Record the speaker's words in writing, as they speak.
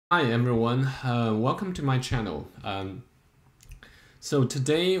Hi everyone, welcome to my channel. So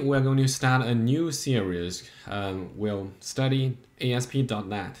today we're going to start a new series. We'll study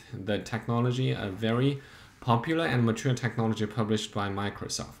ASP.NET, the technology, a very popular and mature technology published by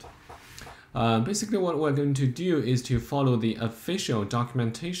Microsoft. Basically what we're going to do is to follow the official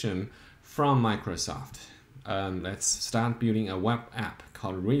documentation from Microsoft. Let's start building a web app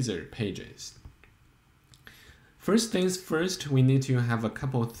called Razor Pages. First things first, we need to have a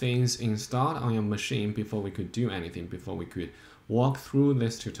couple things installed on your machine before we could do anything, before we could walk through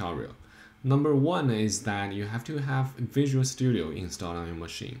this tutorial. Number one is that you have to have Visual Studio installed on your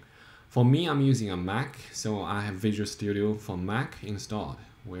machine. For me, I'm using a Mac, so I have Visual Studio for Mac installed.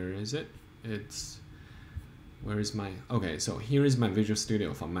 Where is it? Okay, so here is my Visual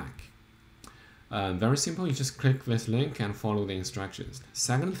Studio for Mac. Very simple, you just click this link and follow the instructions.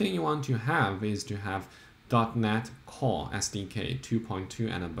 Second thing you want to have is to have .NET Core SDK 2.2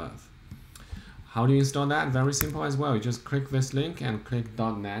 and above. How do you install that? Very simple as well. You just click this link and click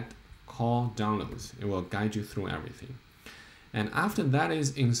 .NET Core Downloads. It will guide you through everything. And after that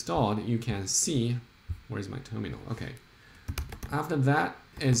is installed, you can see, where's my terminal? Okay. After that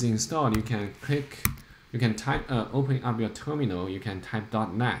is installed, you can open up your terminal, you can type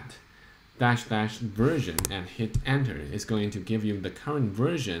 .NET --version and hit enter. It's going to give you the current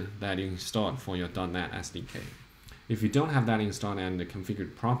version that you installed for your .NET SDK. If you don't have that installed and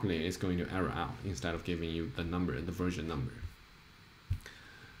configured properly, it's going to error out instead of giving you the number, the version number.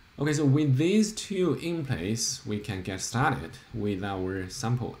 Okay, so with these two in place, we can get started with our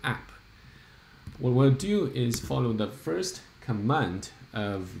sample app. What we'll do is follow the first command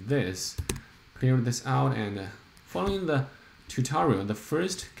of this, clear this out, and following the tutorial, the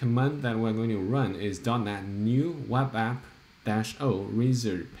first command that we're going to run is .NET new web app -o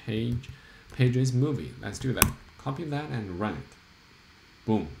Razor pages movie. Let's do that. Copy that and run it.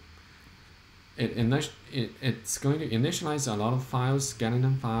 Boom. It's going to initialize a lot of files,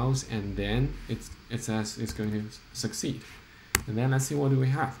 skeleton files, and then it says it's going to succeed. And then let's see what do we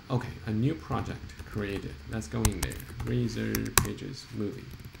have. Okay, a new project created. Let's go in there. Razor pages movie.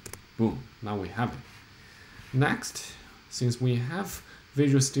 Boom. Now we have it. Next, since we have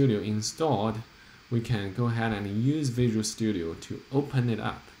Visual Studio installed, we can go ahead and use Visual Studio to open it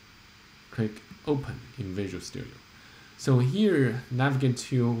up. Click Open in Visual Studio. So here, navigate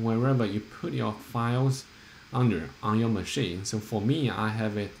to wherever you put your files on your machine. So for me, I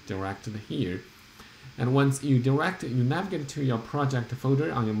have it directed here. And once you navigate to your project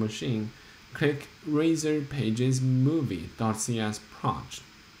folder on your machine, click Razor Pages Movie.cs project.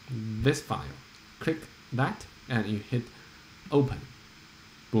 This file. Click that and you hit Open.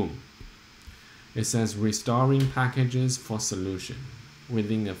 Boom. It says restoring packages for solution.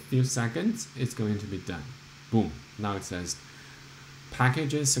 Within a few seconds, it's going to be done. Boom. Now it says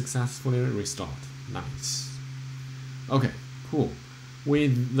packages successfully restored. Nice. Okay, cool.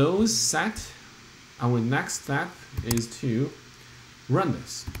 With those set, our next step is to run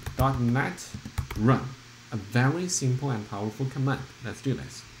this. .NET run. A very simple and powerful command. Let's do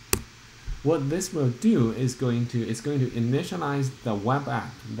this. What this will do is going to initialize the web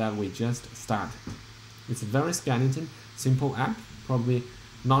app that we just started. It's a very skeleton, simple app, probably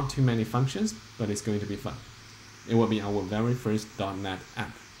not too many functions, but it's going to be fun. It will be our very first .NET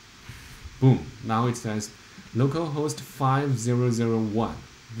app. Boom, now it says localhost 5001.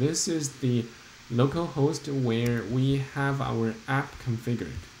 This is the localhost where we have our app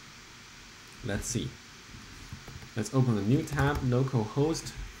configured. Let's see. Let's open a new tab,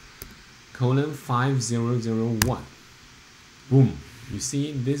 localhost :5001. Boom. You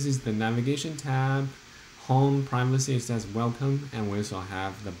see, this is the navigation tab, home, privacy, it says welcome, and we also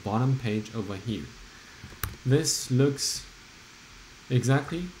have the bottom page over here. This looks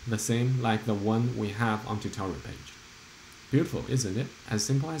exactly the same like the one we have on tutorial page. Beautiful, isn't it? As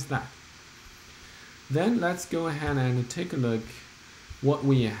simple as that. Then let's go ahead and take a look what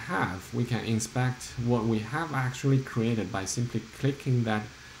we have. We can inspect what we have actually created by simply clicking that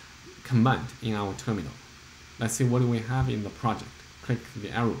command in our terminal. Let's see what do we have in the project. Click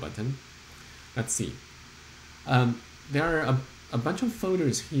the arrow button. Let's see. There are a bunch of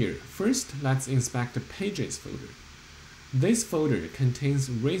folders here. First, let's inspect the pages folder. This folder contains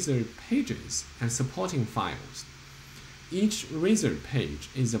Razor pages and supporting files. Each Razor page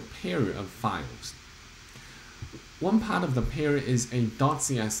is a pair of files. One part of the pair is a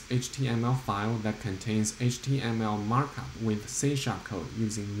 .cs HTML file that contains HTML markup with C# code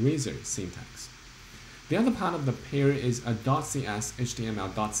using Razor syntax. The other part of the pair is a .cs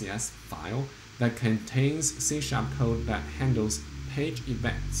HTML.cs file that contains C# code that handles page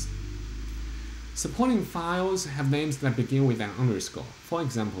events. Supporting files have names that begin with an underscore. For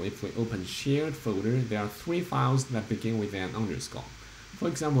example, if we open shared folder, there are 3 files that begin with an underscore. For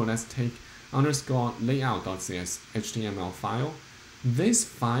example, let's take underscore layout.cs HTML file. This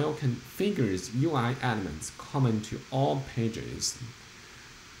file configures UI elements common to all pages.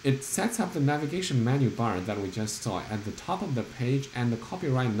 It sets up the navigation menu bar that we just saw at the top of the page and the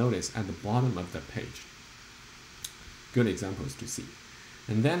copyright notice at the bottom of the page. Good examples to see.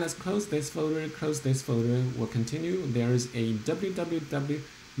 And then let's close this folder, we'll continue. There is a www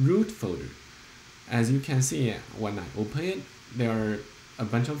root folder. As you can see, when I open it, there are a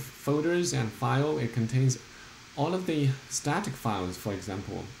bunch of folders and files. It contains all of the static files, for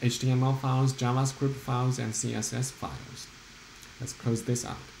example, HTML files, JavaScript files, and CSS files. Let's close this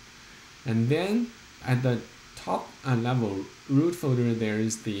out. And then at the top level root folder, there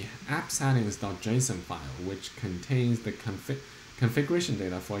is the app-settings.json file, which contains the configuration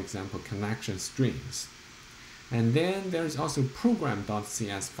data, for example, connection strings. And then there's also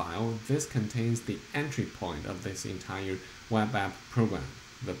program.cs file. This contains the entry point of this entire web app program.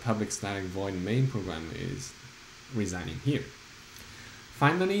 The public static void main program is residing here.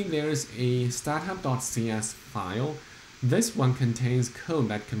 Finally, there's a startup.cs file. This one contains code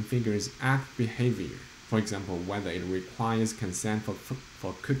that configures app behavior, for example, whether it requires consent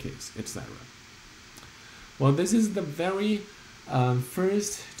for cookies, etc. Well, this is the very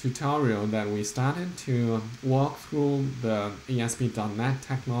first tutorial that we started to walk through the ASP.NET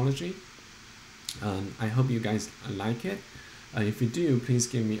technology. I hope you guys like it. If you do, please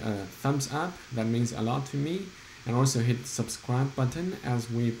give me a thumbs up. That means a lot to me. And also hit the subscribe button as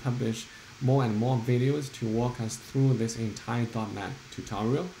we publish more and more videos to walk us through this entire .NET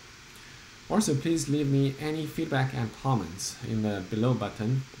tutorial. Also, please leave me any feedback and comments in the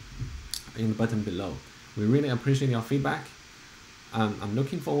button below. We really appreciate your feedback. I'm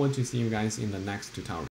looking forward to see you guys in the next tutorial.